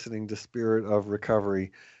hour listening to Spirit of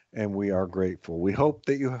Recovery, and we are grateful. We hope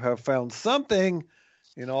that you have found something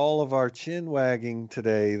in all of our chin wagging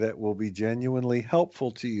today that will be genuinely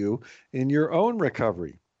helpful to you in your own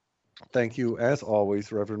recovery. Thank you, as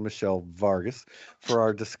always, Reverend Michelle Vargas, for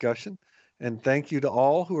our discussion. And thank you to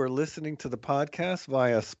all who are listening to the podcast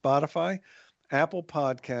via Spotify, Apple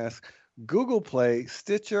Podcasts, Google Play,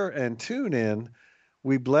 Stitcher, and TuneIn.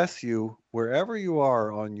 We bless you wherever you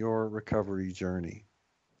are on your recovery journey.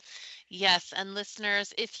 Yes, and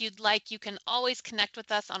listeners, if you'd like, you can always connect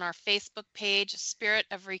with us on our Facebook page, Spirit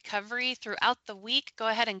of Recovery. Throughout the week, go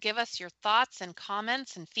ahead and give us your thoughts and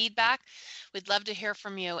comments and feedback. We'd love to hear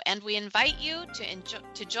from you. And we invite you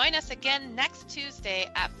to join us again next Tuesday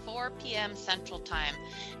at 4 p.m. Central Time.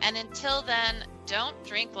 And until then, don't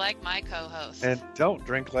drink like my co-host. And don't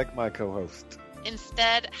drink like my co-host.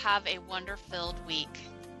 Instead, have a wonder-filled week.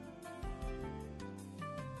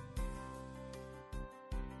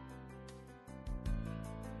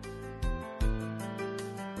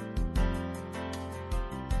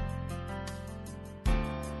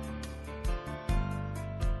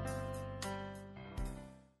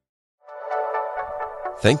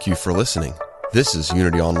 Thank you for listening. This is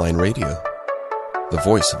Unity Online Radio, the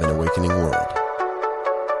voice of an awakening world.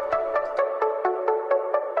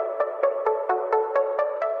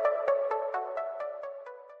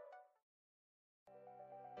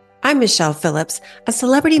 I'm Michelle Phillips, a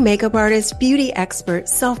celebrity makeup artist, beauty expert,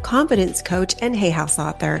 self-confidence coach, and Hay House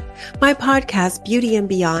author. My podcast, Beauty and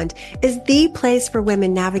Beyond, is the place for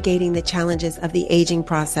women navigating the challenges of the aging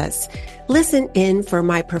process. Listen in for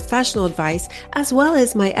my professional advice as well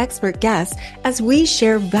as my expert guests as we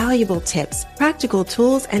share valuable tips, practical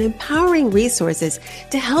tools, and empowering resources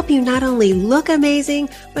to help you not only look amazing,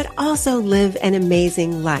 but also live an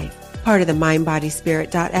amazing life. Part of the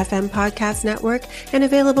MindBodySpirit.fm podcast network and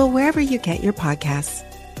available wherever you get your podcasts.